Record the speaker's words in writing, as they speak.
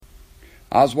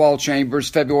Oswald Chambers,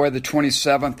 February the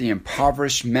 27th, The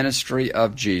Impoverished Ministry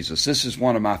of Jesus. This is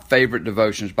one of my favorite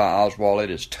devotions by Oswald. It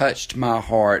has touched my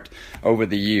heart over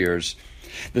the years.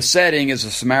 The setting is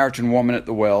a Samaritan woman at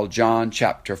the well, John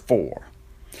chapter 4.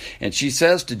 And she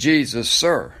says to Jesus,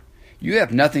 "Sir, you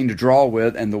have nothing to draw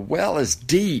with, and the well is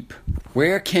deep.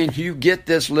 Where can you get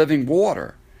this living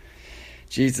water?"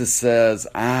 Jesus says,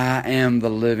 "I am the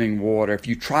living water. If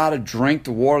you try to drink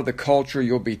the water of the culture,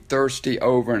 you'll be thirsty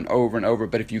over and over and over.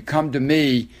 But if you come to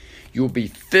me, you'll be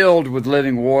filled with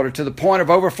living water to the point of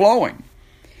overflowing."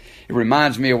 It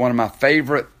reminds me of one of my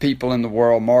favorite people in the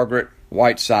world, Margaret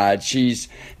Whiteside. She's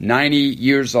 90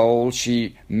 years old.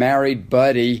 She married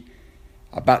Buddy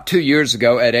about 2 years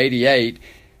ago at 88.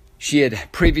 She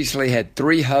had previously had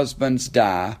 3 husbands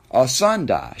die, a son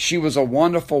die. She was a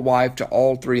wonderful wife to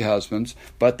all 3 husbands,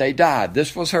 but they died.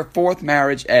 This was her 4th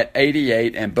marriage at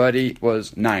 88, and Buddy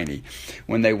was 90.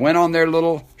 When they went on their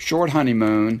little short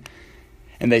honeymoon,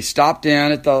 and they stopped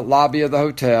in at the lobby of the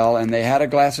hotel, and they had a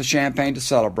glass of champagne to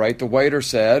celebrate, the waiter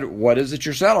said, "What is it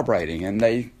you're celebrating?" And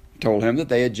they told him that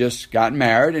they had just gotten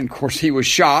married, and of course he was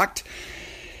shocked.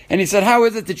 And he said, "How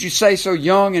is it that you say so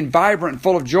young and vibrant and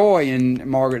full of joy?" And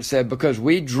Margaret said, "Because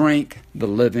we drink the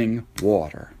living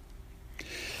water."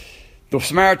 The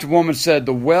Samaritan woman said,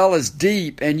 "The well is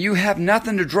deep, and you have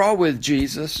nothing to draw with,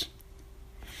 Jesus."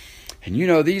 And you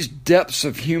know, these depths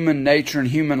of human nature and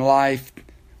human life,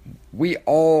 we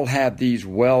all have these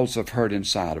wells of hurt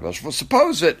inside of us. Well,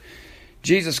 suppose that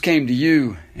Jesus came to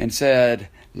you and said,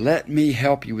 "Let me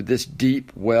help you with this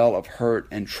deep well of hurt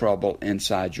and trouble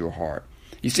inside your heart."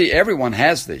 You see, everyone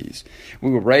has these.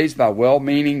 We were raised by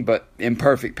well-meaning but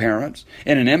imperfect parents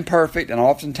in an imperfect and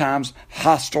oftentimes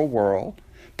hostile world.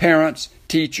 Parents,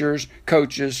 teachers,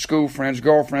 coaches, school friends,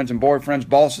 girlfriends and boyfriends,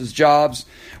 bosses, jobs.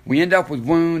 We end up with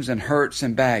wounds and hurts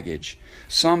and baggage.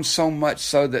 Some so much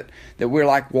so that we're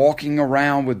like walking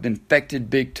around with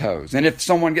infected big toes. And if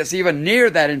someone gets even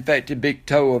near that infected big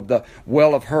toe of the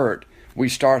well of hurt, we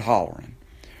start hollering.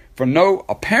 For no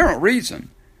apparent reason,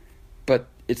 but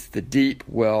it's the deep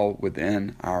well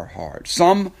within our hearts.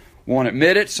 Some won't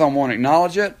admit it. Some won't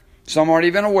acknowledge it. Some aren't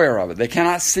even aware of it. They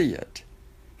cannot see it.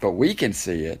 But we can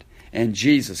see it, and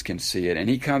Jesus can see it. And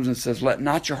he comes and says, "Let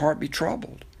not your heart be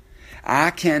troubled.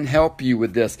 I can help you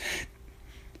with this."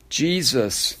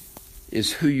 Jesus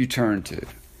is who you turn to.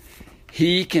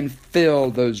 He can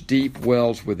fill those deep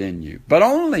wells within you. But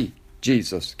only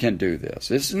Jesus can do this.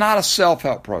 It's not a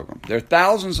self-help program. There are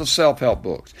thousands of self-help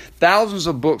books, thousands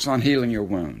of books on healing your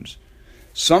wounds.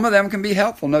 Some of them can be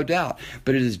helpful, no doubt,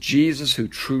 but it is Jesus who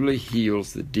truly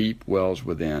heals the deep wells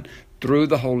within through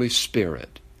the Holy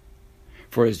Spirit.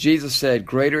 For as Jesus said,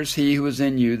 "Greater is he who is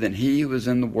in you than he who is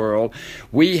in the world."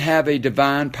 We have a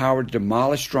divine power to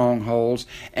demolish strongholds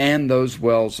and those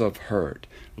wells of hurt.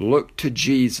 Look to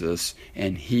Jesus,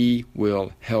 and he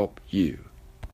will help you.